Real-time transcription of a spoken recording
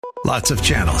Lots of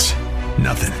channels,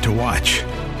 nothing to watch,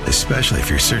 especially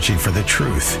if you're searching for the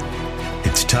truth.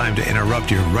 It's time to interrupt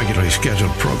your regularly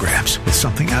scheduled programs with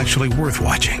something actually worth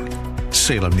watching.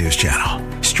 Salem News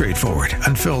Channel. Straightforward,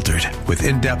 unfiltered, with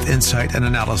in-depth insight and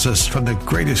analysis from the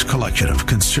greatest collection of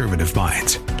conservative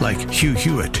minds like Hugh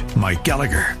Hewitt, Mike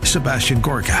Gallagher, Sebastian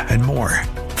Gorka, and more.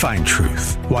 Find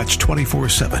truth. Watch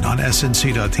 24/7 on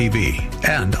snc.tv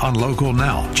and on Local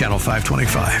Now, Channel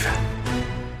 525.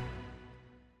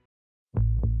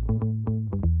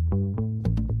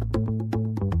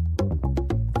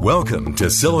 Welcome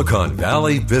to Silicon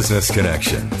Valley Business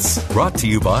Connections, brought to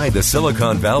you by the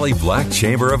Silicon Valley Black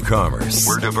Chamber of Commerce,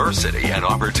 where diversity and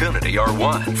opportunity are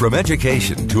one. From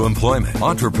education to employment,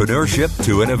 entrepreneurship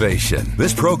to innovation,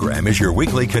 this program is your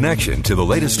weekly connection to the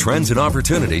latest trends and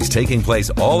opportunities taking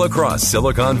place all across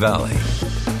Silicon Valley.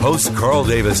 Host Carl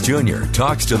Davis Jr.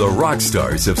 talks to the rock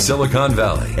stars of Silicon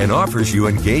Valley and offers you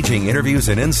engaging interviews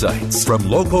and insights from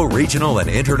local, regional, and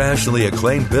internationally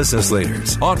acclaimed business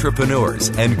leaders, entrepreneurs,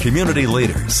 and community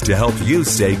leaders to help you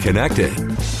stay connected.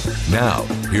 Now,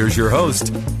 here's your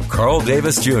host, Carl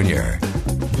Davis Jr.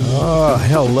 Hello.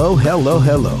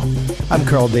 I'm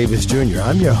Carl Davis Jr.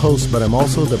 I'm your host, but I'm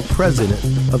also the president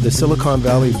of the Silicon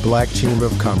Valley Black Chamber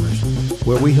of Commerce,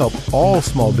 where we help all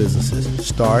small businesses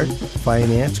start,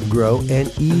 finance, grow, and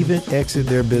even exit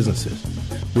their businesses.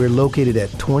 We're located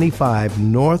at 25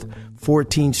 North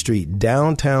 14th Street,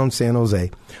 downtown San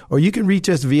Jose, or you can reach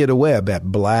us via the web at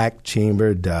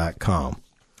blackchamber.com.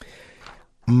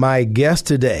 My guest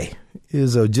today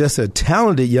is just a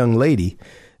talented young lady,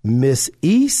 Miss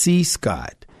E.C.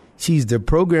 Scott. She's the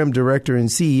program director and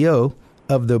CEO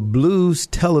of the Blues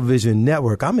Television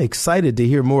Network. I'm excited to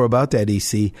hear more about that,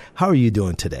 E.C. How are you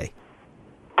doing today?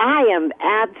 I am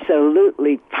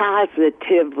absolutely,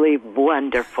 positively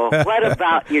wonderful. What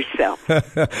about yourself?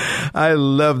 I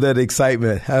love that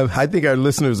excitement. I think our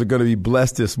listeners are going to be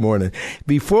blessed this morning.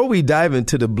 Before we dive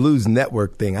into the Blues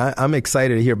Network thing, I'm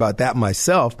excited to hear about that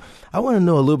myself. I want to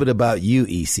know a little bit about you,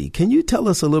 EC. Can you tell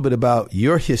us a little bit about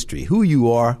your history, who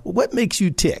you are, what makes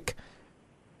you tick?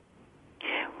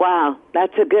 Wow,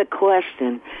 that's a good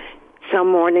question. Some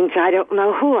mornings I don't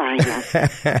know who I am.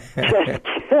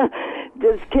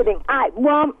 Just kidding. I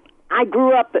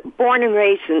grew up, born and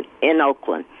raised in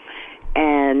Oakland,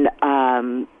 and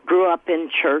grew up in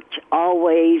church.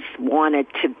 Always wanted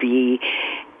to be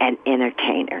an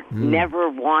entertainer. Never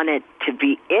wanted to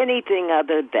be anything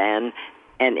other than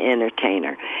an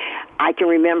entertainer. I can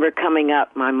remember coming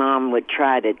up, my mom would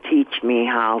try to teach me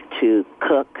how to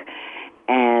cook,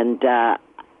 and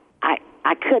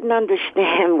I couldn't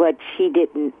understand what she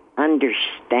didn't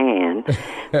understand,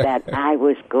 that I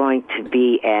was going to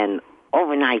be an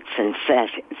overnight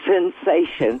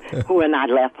sensation when I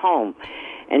left home.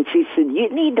 And she said, you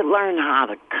need to learn how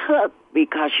to cook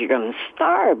because you're going to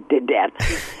starve to death.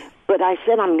 But I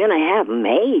said, I'm going to have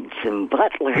maids and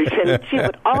butlers. And she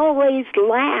would always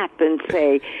laugh and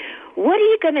say, what are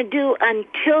you going to do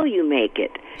until you make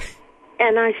it?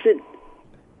 And I said,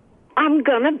 I'm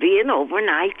going to be an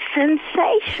overnight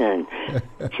sensation.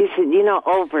 She said,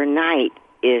 overnight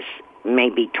is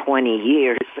maybe 20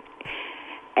 years.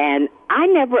 And I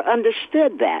never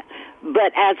understood that.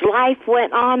 But as life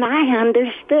went on, I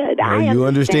understood. You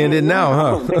understand it now,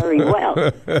 huh? Very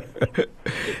well.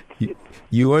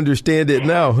 You understand it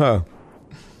now, huh?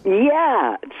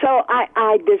 Yeah. So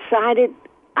I decided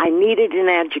I needed an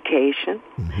education.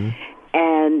 Mm-hmm.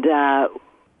 And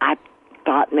I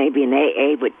thought maybe an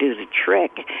AA would do the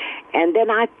trick. And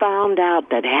then I found out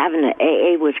that having an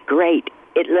AA was great.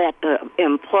 It let the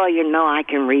employer know I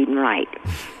can read and write.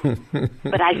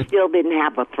 But I still didn't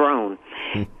have a throne.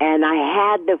 And I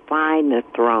had to find a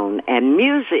throne. And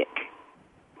music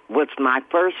was my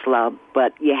first love,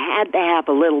 but you had to have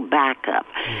a little backup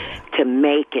to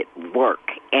make it work.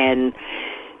 And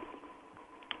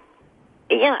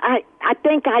yeah, I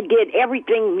think I did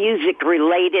everything music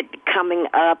related, coming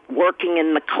up, working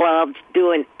in the clubs,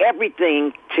 doing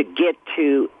everything to get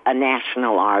to a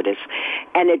national artist.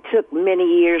 And it took many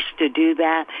years to do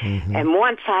that. Mm-hmm. And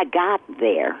once I got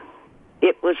there,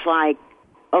 it was like,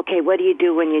 okay, what do you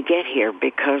do when you get here?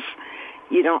 Because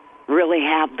you don't really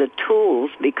have the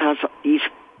tools because you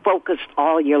focused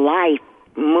all your life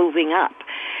moving up.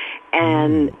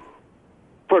 And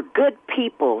for good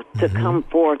people to come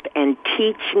forth and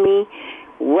teach me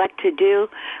what to do,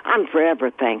 I'm forever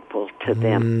thankful to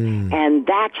them. And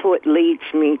that's what leads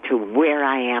me to where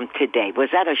I am today. Was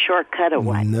that a shortcut or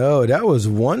what? No, that was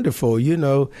wonderful,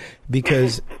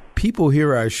 because people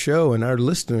hear our show and our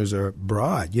listeners are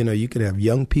broad. You can have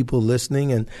young people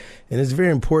listening, and it's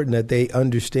very important that they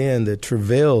understand the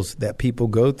travails that people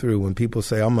go through when people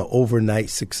say, I'm an overnight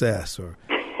success, or,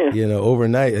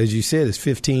 overnight, as you said, it's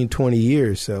 15, 20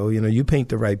 years. So, you paint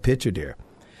the right picture there.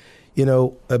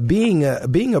 Being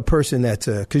a person that's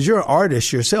because you're an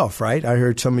artist yourself, right? I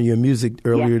heard some of your music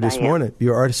earlier this morning.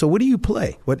 You're an artist. So what do you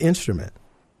play? What instrument?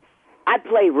 I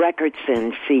play records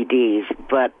and CDs,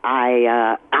 but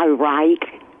I write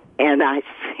and I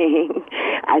sing.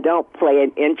 I don't play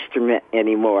an instrument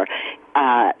anymore.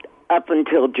 Up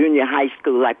until junior high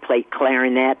school, I played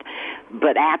clarinet,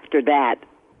 but after that,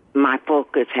 my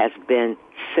focus has been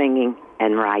singing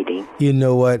and writing. You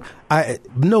know what?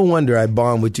 No wonder I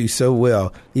bond with you so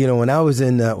well. When I was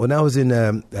in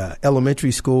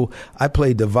elementary school, I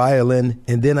played the violin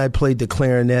and then I played the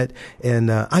clarinet,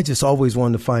 and I just always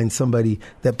wanted to find somebody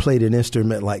that played an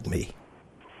instrument like me.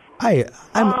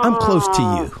 I'm close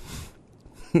to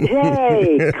you.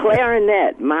 Hey,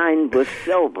 clarinet. Mine was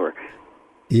silver.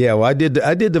 Yeah, well, I did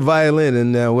the violin,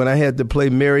 and when I had to play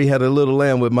Mary Had a Little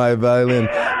Lamb with my violin,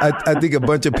 I think a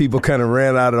bunch of people kind of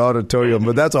ran out of the auditorium,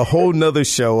 but that's a whole nother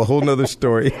show, a whole nother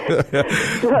story.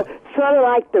 Sort of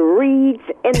like the reeds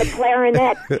in the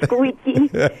clarinet, squeaky.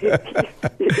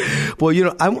 Well,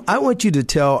 I want you to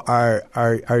tell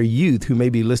our youth who may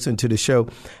be listening to the show,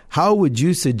 how would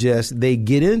you suggest they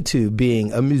get into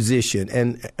being a musician,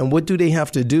 and what do they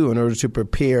have to do in order to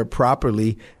prepare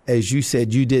properly? As you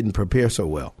said, you didn't prepare so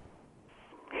well.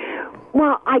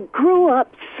 Well, I grew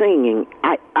up singing.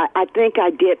 I think I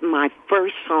did my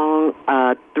first song,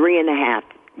 3.5,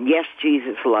 Yes,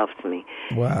 Jesus Loves Me.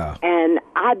 Wow. And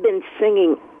I've been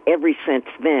singing ever since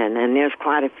then, and there's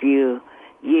quite a few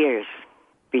years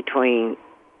between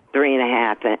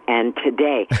 3.5 and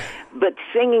today. But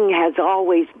singing has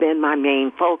always been my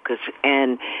main focus,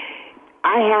 and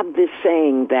I have this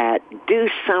saying that do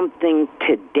something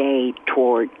today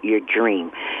toward your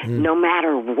dream, no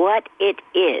matter what it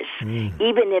is,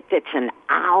 even if it's an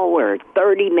hour,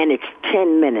 30 minutes,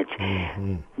 10 minutes,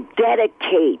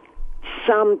 dedicate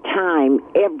some time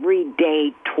every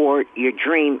day toward your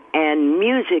dream. And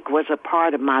music was a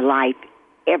part of my life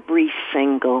every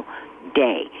single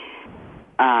day,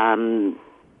 from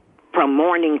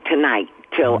morning to night.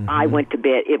 Till I went to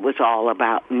bed, it was all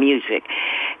about music.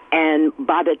 And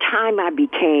by the time I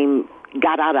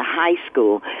got out of high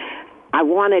school, I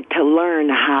wanted to learn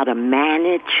how to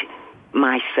manage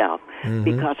myself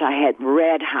because I had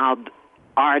read how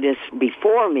artists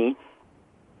before me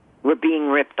were being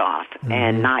ripped off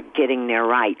and not getting their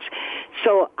rights.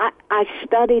 So I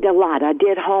studied a lot. I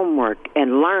did homework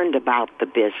and learned about the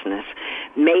business,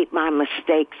 made my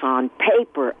mistakes on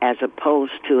paper as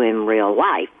opposed to in real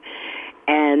life.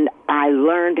 And I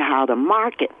learned how to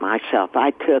market myself.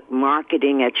 I took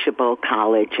marketing at Chabot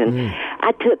College, and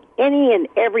I took any and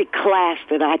every class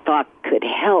that I thought could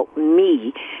help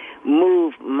me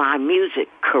move my music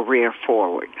career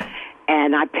forward.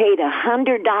 And I paid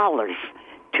 $100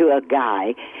 to a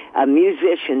guy, a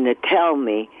musician, to tell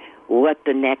me what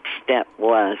the next step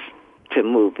was to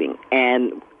moving.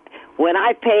 And when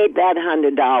I paid that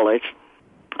 $100,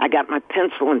 I got my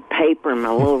pencil and paper and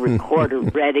my little recorder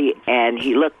ready, and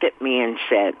he looked at me and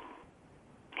said,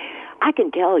 I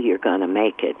can tell you're going to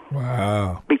make it.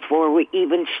 Wow. Before we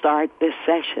even start this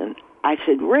session. I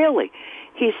said, really?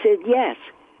 He said, yes,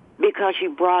 because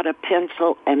you brought a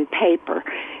pencil and paper,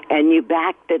 and you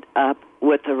backed it up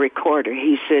with a recorder.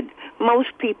 He said, most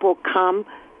people come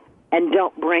and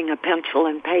don't bring a pencil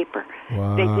and paper.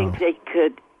 Wow. They think they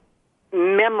could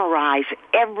memorize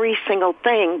every single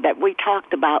thing that we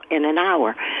talked about in an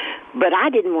hour. But I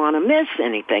didn't want to miss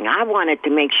anything. I wanted to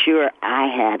make sure I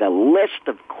had a list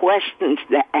of questions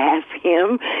to ask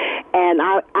him, and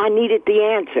I needed the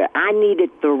answer. I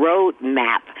needed the road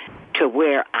map to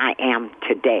where I am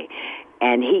today.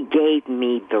 And he gave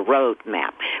me the road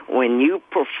map. When you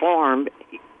perform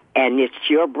and it's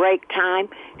your break time,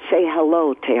 say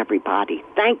hello to everybody.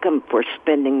 Thank them for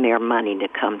spending their money to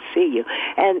come see you.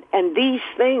 And these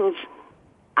things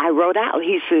I wrote out.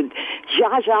 He said,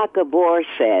 Zsa Zsa Gabor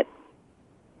said,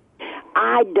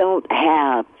 I don't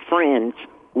have friends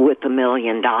with $1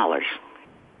 million,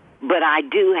 but I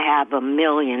do have 1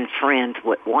 million friends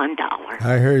with $1.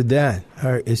 I heard that.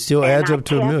 It still adds up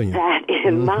to 1 million. That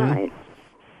in mind.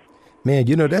 Man,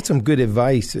 that's some good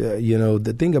advice.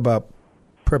 The thing about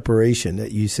preparation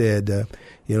that you said,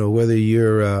 whether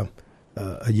you're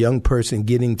a young person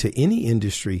getting to any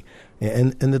industry,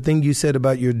 and the thing you said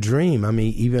about your dream, I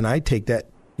mean, even I take that,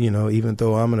 even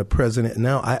though I'm a president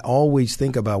now, I always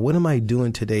think about what am I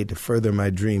doing today to further my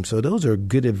dream. So those are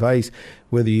good advice,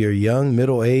 whether you're young,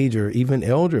 middle age, or even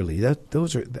elderly.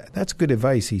 That's good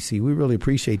advice, EC. We really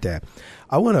appreciate that.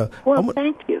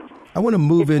 Thank you. I want to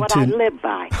move into what I live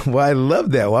by. Well, I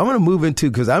love that. Well, I want to move into,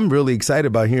 because I'm really excited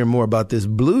about hearing more about this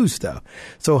blues stuff.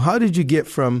 So how did you get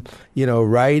from,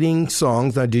 writing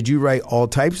songs? Now, did you write all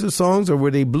types of songs, or were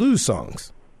they blues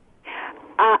songs?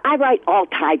 I write all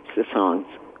types of songs,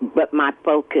 but my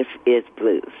focus is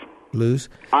blues. Blues?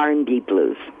 R&B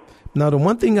blues. Now, the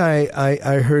one thing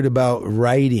I heard about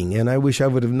writing, and I wish I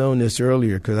would have known this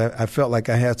earlier because I felt like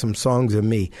I had some songs in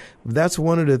me. That's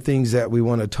one of the things that we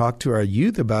want to talk to our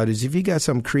youth about is if you got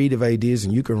some creative ideas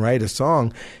and you can write a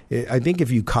song, I think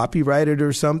if you copyright it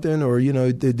or something, or,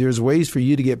 there's ways for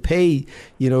you to get paid,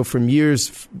 from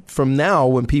years from now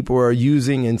when people are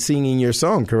using and singing your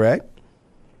song, correct?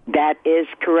 That is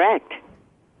correct.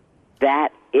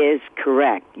 That is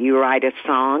correct. You write a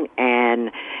song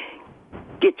and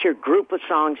get your group of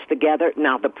songs together.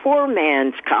 Now, the poor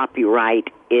man's copyright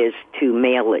is to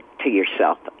mail it to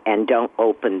yourself and don't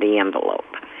open the envelope.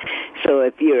 So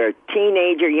if you're a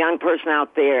teenager, young person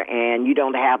out there, and you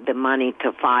don't have the money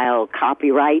to file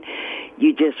copyright,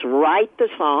 you just write the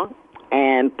song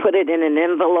and put it in an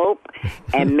envelope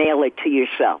and mail it to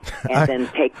yourself. And then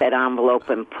take that envelope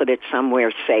and put it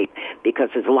somewhere safe. Because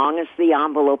as long as the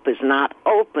envelope is not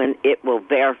open, it will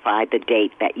verify the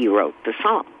date that you wrote the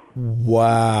song.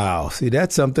 Wow. See,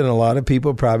 that's something a lot of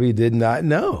people probably did not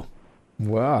know.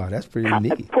 Wow, that's pretty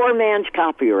neat. Poor man's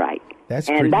copyright. That's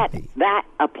and pretty neat. That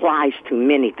applies to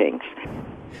many things.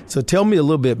 So tell me a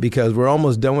little bit, because we're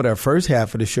almost done with our first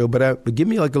half of the show, but give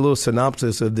me like a little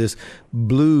synopsis of this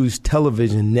Blues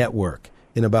Television Network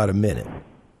in about a minute.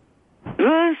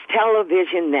 Blues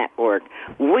Television Network.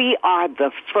 We are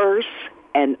the first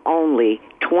and only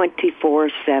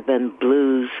 24/7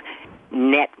 blues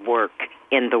network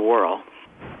in the world.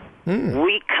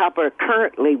 We cover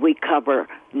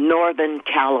Northern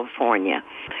California.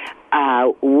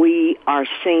 We are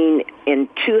seen in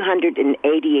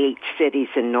 288 cities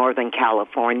in Northern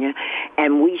California,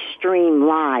 and we stream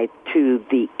live to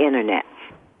the internet.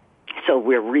 So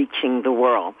we're reaching the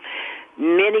world.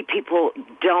 Many people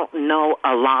don't know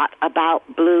a lot about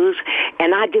blues,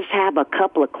 and I just have a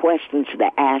couple of questions to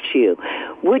ask you.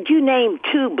 Would you name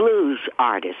 2 blues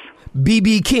artists?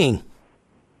 B.B. King.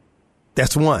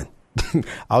 That's one.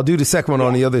 I'll do the second one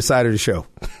on the other side of the show.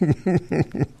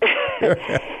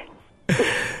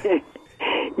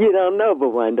 You don't know but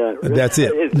one, don't you? That's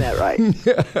it. Isn't that right?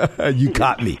 You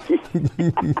caught me.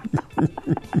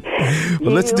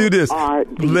 Well, let's do this.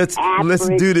 Let's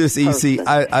do this, EC.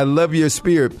 I love your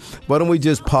spirit. Why don't we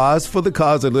just pause for the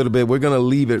cause a little bit? We're going to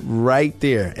leave it right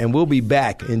there, and we'll be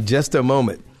back in just a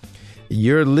moment.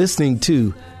 You're listening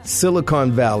to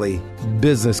Silicon Valley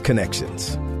Business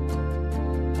Connections.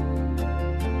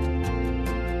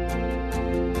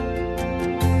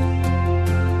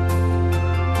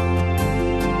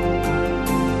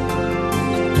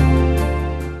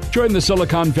 Join the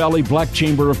Silicon Valley Black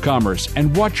Chamber of Commerce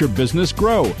and watch your business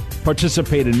grow.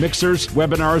 Participate in mixers,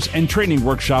 webinars, and training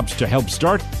workshops to help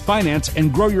start, finance,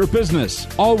 and grow your business.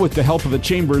 All with the help of the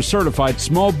Chamber's certified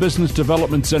Small Business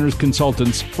Development Center's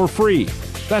consultants for free.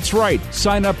 That's right.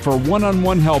 Sign up for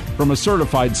one-on-one help from a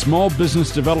certified Small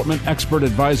Business Development Expert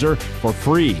Advisor for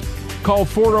free. Call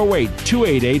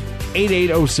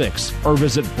 408-288-8806 or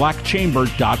visit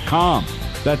blackchamber.com.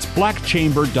 That's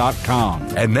blackchamber.com.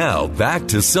 And now back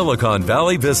to Silicon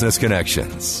Valley Business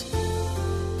Connections.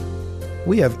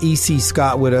 We have E.C.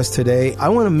 Scott with us today. I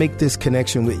want to make this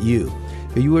connection with you.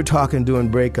 You were talking during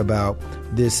break about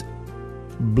this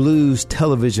Blues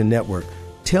Television Network.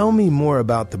 Tell me more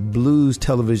about the Blues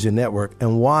Television Network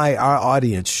and why our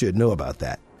audience should know about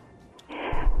that.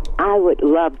 I would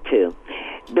love to.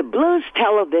 The Blues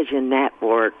Television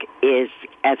Network is,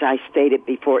 as I stated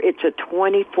before, it's a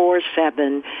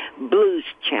 24/7 blues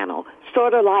channel,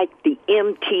 sort of like the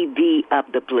MTV of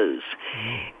the blues.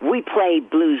 We play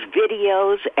blues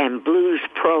videos and blues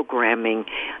programming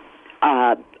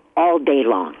all day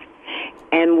long.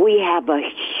 And we have a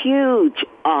huge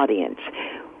audience.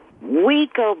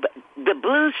 The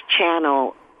Blues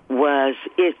Channel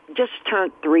it just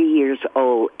turned 3 years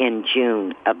old in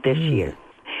June of this year.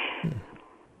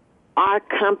 Our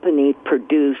company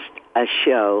produced a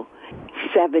show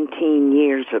 17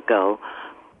 years ago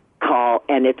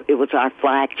and it was our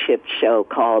flagship show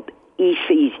called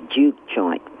EC's Juke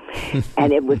Joint.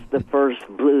 And it was the first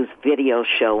blues video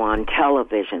show on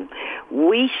television.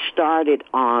 We started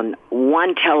on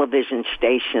one television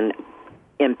station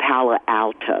in Palo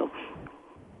Alto,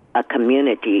 a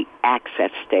community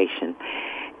access station.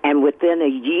 And within a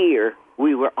year,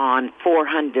 we were on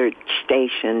 400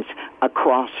 stations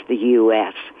across the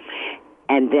U.S.,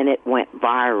 and then it went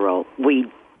viral.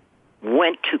 We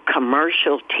went to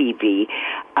commercial TV,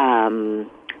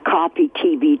 Coffee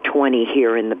TV 20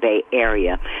 here in the Bay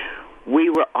Area. We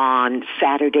were on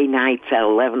Saturday nights at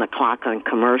 11 o'clock on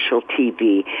commercial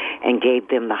TV and gave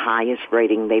them the highest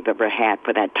rating they've ever had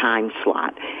for that time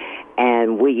slot.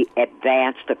 And we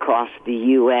advanced across the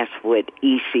U.S. with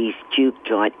EC's Juke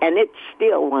Joint, and it's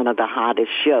still one of the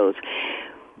hottest shows.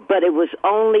 But it was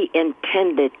only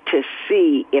intended to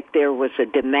see if there was a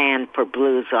demand for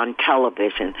blues on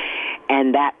television.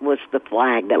 And that was the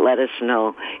flag that let us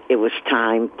know it was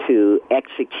time to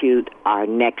execute our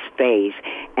next phase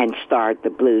and start the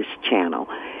Blues Channel.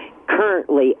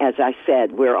 Currently, as I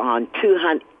said, we're on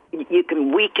 200.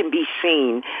 We can be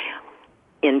seen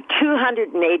in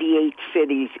 288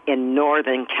 cities in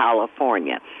Northern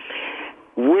California.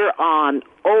 We're on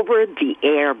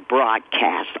over-the-air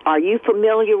broadcast. Are you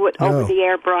familiar with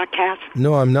over-the-air broadcast?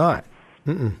 No, I'm not.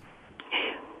 Mm-mm.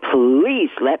 Please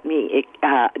let me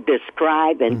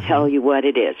describe and tell you what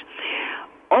it is.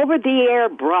 Over-the-air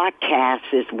broadcast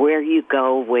is where you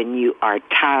go when you are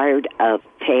tired of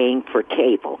paying for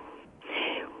cable,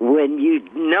 when you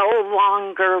no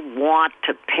longer want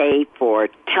to pay for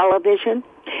television.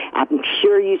 I'm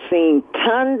sure you've seen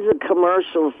tons of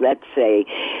commercials that say,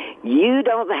 you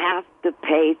don't have to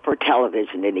pay for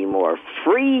television anymore,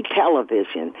 free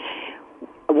television.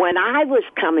 When I was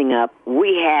coming up,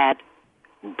 we had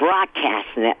broadcast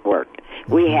network.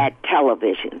 We had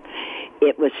television.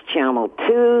 It was Channel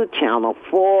 2, Channel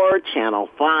 4, Channel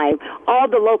 5, all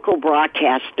the local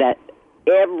broadcasts that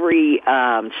every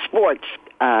sports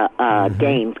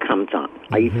game comes on.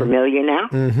 Are you familiar now?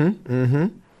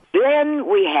 Then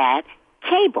we had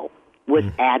cable was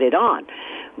added on.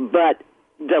 But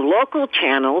the local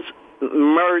channels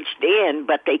merged in,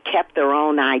 but they kept their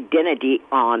own identity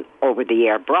on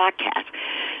over-the-air broadcast.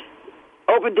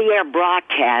 Over-the-air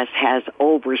broadcast has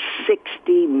over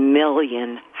 60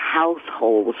 million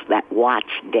households that watch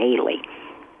daily.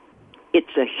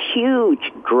 It's a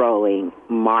huge growing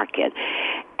market,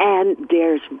 and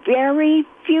there's very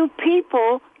few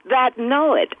people that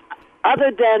know it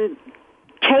other than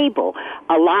cable.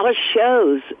 A lot of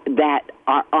shows that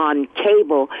are on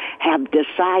cable have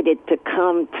decided to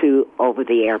come to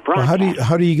over-the-air broadcast. Well,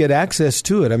 how do you get access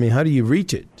to it? I mean, how do you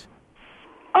reach it?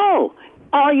 Oh,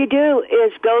 all you do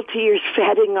is go to your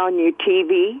setting on your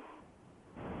TV,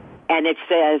 and it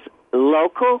says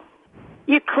local.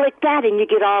 You click that, and you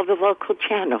get all the local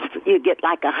channels. You get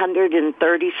like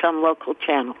 130-some local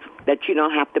channels that you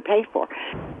don't have to pay for.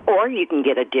 Or you can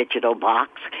get a digital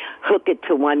box, hook it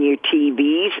to one of your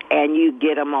TVs, and you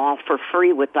get them all for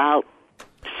free without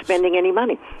spending any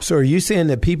money. So are you saying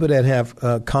that people that have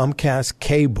Comcast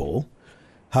cable,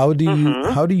 how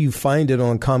do you find it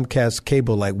on Comcast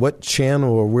cable? Like what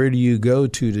channel or where do you go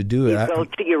to do it? You go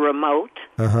to your remote,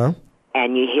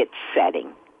 and you hit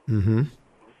setting.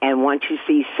 And once you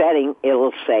see setting, it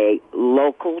will say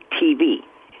local TV.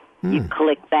 You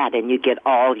click that, and you get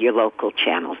all your local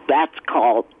channels. That's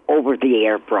called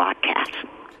over-the-air broadcast.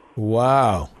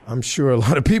 Wow. I'm sure a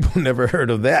lot of people never heard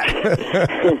of that.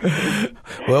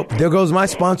 Well, there goes my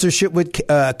sponsorship with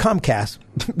Comcast.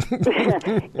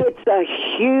 It's a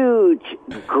huge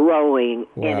growing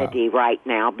entity right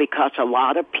now because a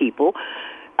lot of people,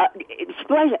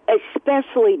 especially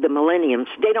the millennials,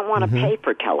 they don't want to pay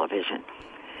for television.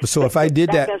 So if I did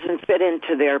that doesn't fit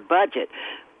into their budget.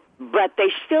 But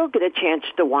they still get a chance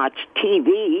to watch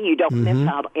TV. You don't miss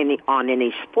out on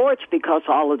any sports because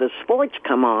all of the sports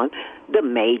come on the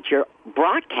major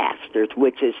broadcasters,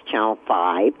 which is Channel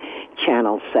 5,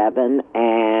 Channel 7,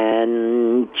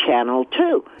 and Channel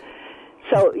 2.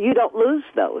 So you don't lose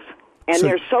those. And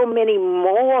there's so many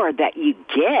more that you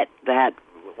get that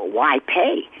why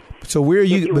pay? So where are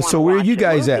you? So where are you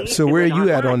guys at? So where are you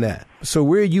at on that? So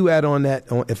where are you at on that?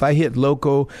 If I hit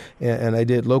local and I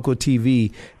did local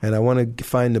TV and I want to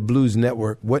find the Blues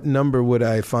Network, what number would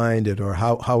I find it, or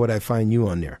how would I find you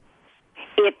on there?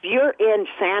 If you're in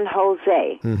San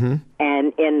Jose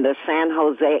and in the San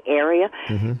Jose area,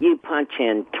 you punch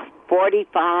in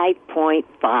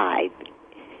 45.5,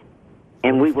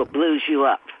 and we will blues you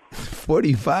up.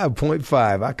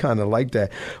 45.5. I kind of like that.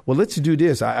 Well, let's do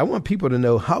this. I want people to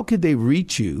know, how could they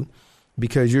reach you?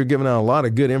 Because you're giving out a lot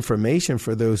of good information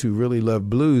for those who really love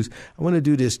blues. I want to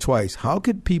do this twice. How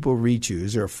could people reach you?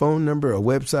 Is there a phone number, a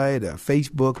website, a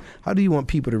Facebook? How do you want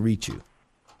people to reach you?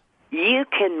 You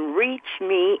can reach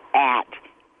me at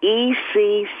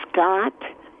EC Scott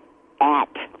at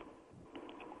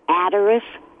Attitters,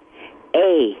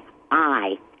 AITTERS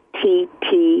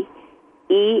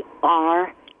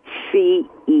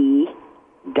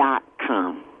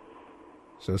AITTERCE.com.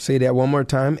 So say that one more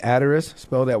time. Atterus,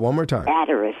 spell that one more time.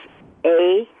 Atterus,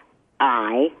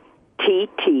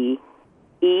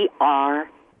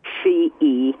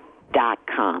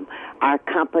 AITTERCE.com. Our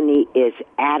company is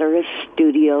Atterus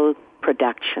Studio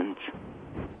Productions.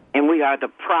 And we are the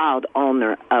proud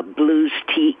owner of Blues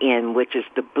TN, which is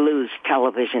the Blues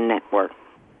Television Network.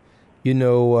 You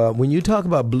know, when you talk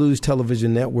about Blues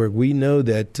Television Network, we know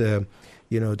that, to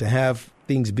have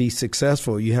things be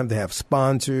successful, you have to have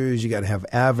sponsors, you got to have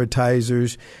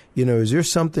advertisers. Is there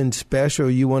something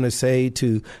special you want to say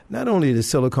to not only the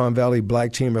Silicon Valley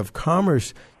Black Chamber of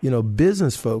Commerce,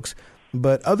 business folks,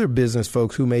 but other business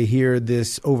folks who may hear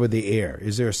this over the air?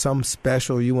 Is there some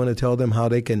special you want to tell them how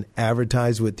they can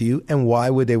advertise with you, and why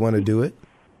would they want to do it?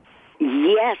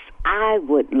 Yes, I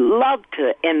would love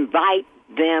to invite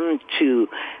them to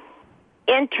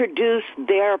introduce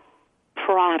their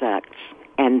products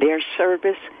and their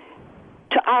service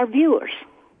to our viewers.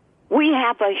 We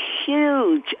have a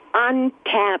huge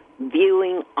untapped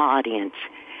viewing audience,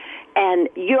 and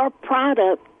your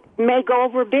product may go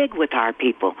over big with our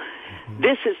people.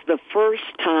 This is the first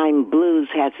time blues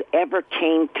has ever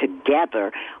came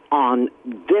together on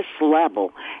this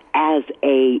level as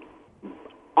a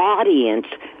audience,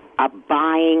 a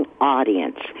buying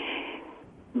audience.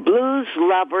 Blues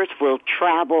lovers will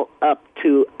travel up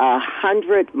to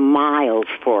 100 miles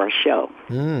for a show.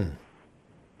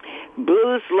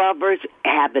 Blues lovers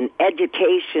have an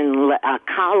education, a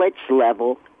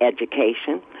college-level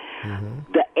education.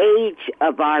 The age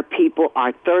of our people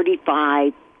are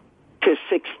 35 to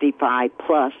 65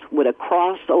 plus, with a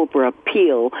crossover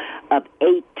appeal of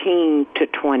 18 to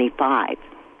 25.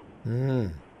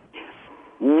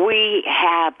 We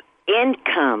have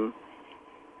income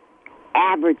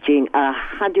averaging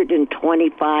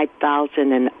 $125,000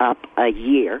 and up a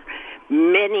year.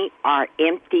 Many are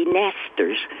empty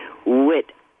nesters with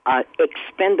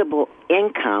expendable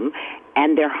income,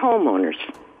 and they're homeowners.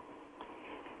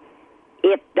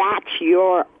 If that's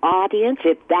your audience,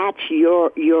 if that's your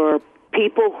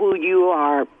people who you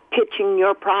are pitching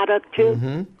your product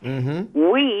to,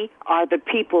 we are the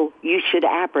people you should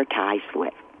advertise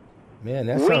with. Man,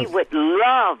 that we would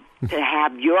love to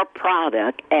have your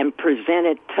product and present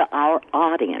it to our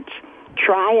audience.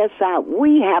 Try us out.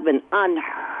 We have an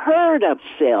unheard of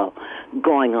sale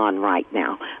going on right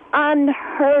now.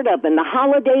 Unheard of. And the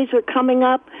holidays are coming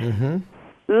up.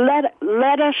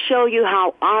 Let us show you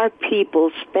how our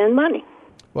people spend money.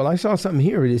 Well, I saw something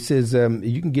here. It says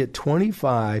you can get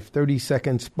 25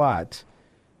 30-second spots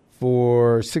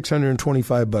for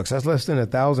 $625. That's less than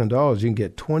 $1,000. You can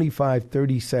get 25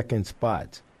 30-second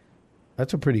spots.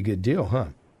 That's a pretty good deal, huh?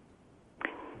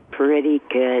 Pretty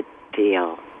good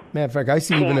deal. Matter of fact, I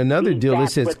see even another deal that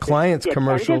says clients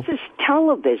commercial. And this is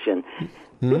television.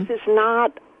 This is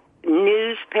not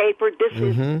newspaper. This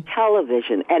is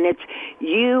television, and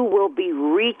you will be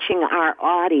reaching our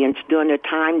audience during the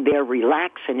time they're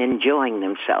relaxing, enjoying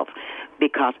themselves,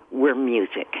 because we're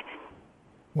music.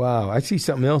 Wow, I see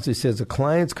something else that says a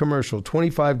client's commercial,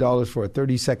 $25 for a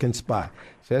 30-second spot.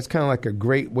 So that's kind of like a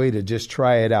great way to just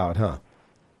try it out, huh?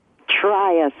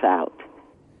 Try us out.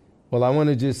 Well, I want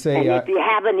to just say... And if you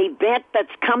have an event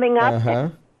that's coming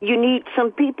up, you need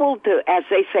some people to, as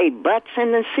they say, butts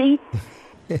in the seat.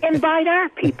 Invite our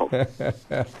people. Man,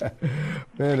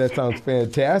 that sounds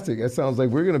fantastic. That sounds like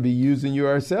we're going to be using you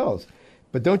ourselves.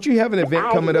 But don't you have an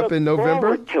event coming up in November? I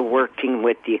look forward to working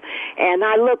with you. And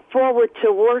I look forward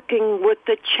to working with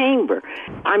the Chamber.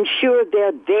 I'm sure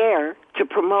they're there to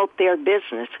promote their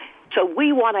business. So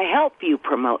we want to help you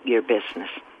promote your business.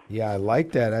 Yeah, I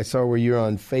like that. I saw where you're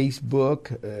on Facebook.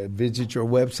 Visit your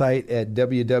website at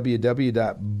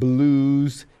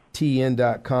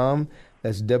www.bluestn.com.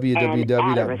 That's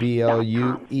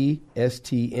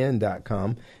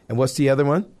www.bluestn.com. And what's the other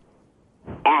one?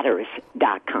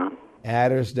 Atterus.com.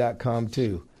 Atterus.com,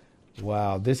 too.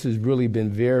 Wow, this has really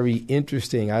been very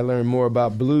interesting. I learned more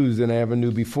about blues than I ever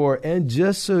knew before. And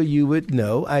just so you would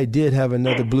know, I did have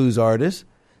another blues artist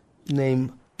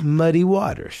named Muddy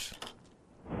Waters.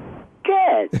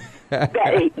 Good.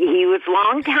 He was a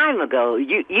long time ago.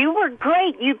 You were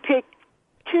great. You picked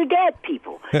two dead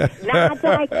people. Now I'd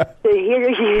like to hear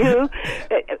you.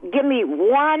 Give me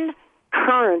one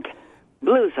current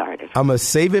blues artist. I'm going to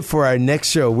save it for our next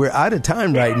show. We're out of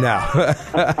time right now.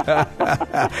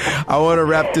 I want to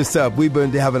wrap this up. We've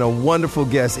been having a wonderful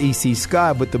guest, E.C.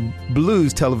 Scott, with the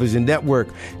Blues Television Network.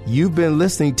 You've been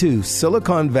listening to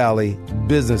Silicon Valley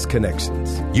Business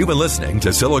Connections. You've been listening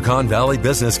to Silicon Valley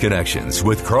Business Connections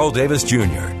with Carl Davis Jr.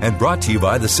 and brought to you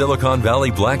by the Silicon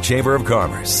Valley Black Chamber of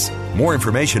Commerce. More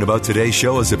information about today's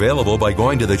show is available by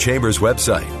going to the Chamber's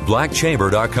website,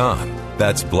 blackchamber.com.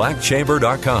 That's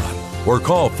blackchamber.com. Or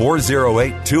call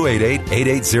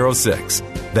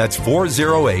 408-288-8806. That's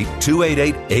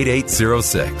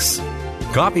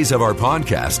 408-288-8806. Copies of our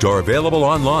podcast are available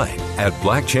online at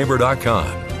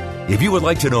blackchamber.com. If you would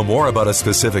like to know more about a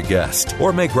specific guest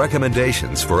or make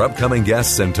recommendations for upcoming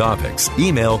guests and topics,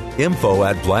 email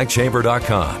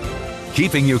info@blackchamber.com.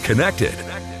 Keeping you connected.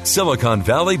 Silicon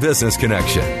Valley Business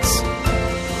Connections.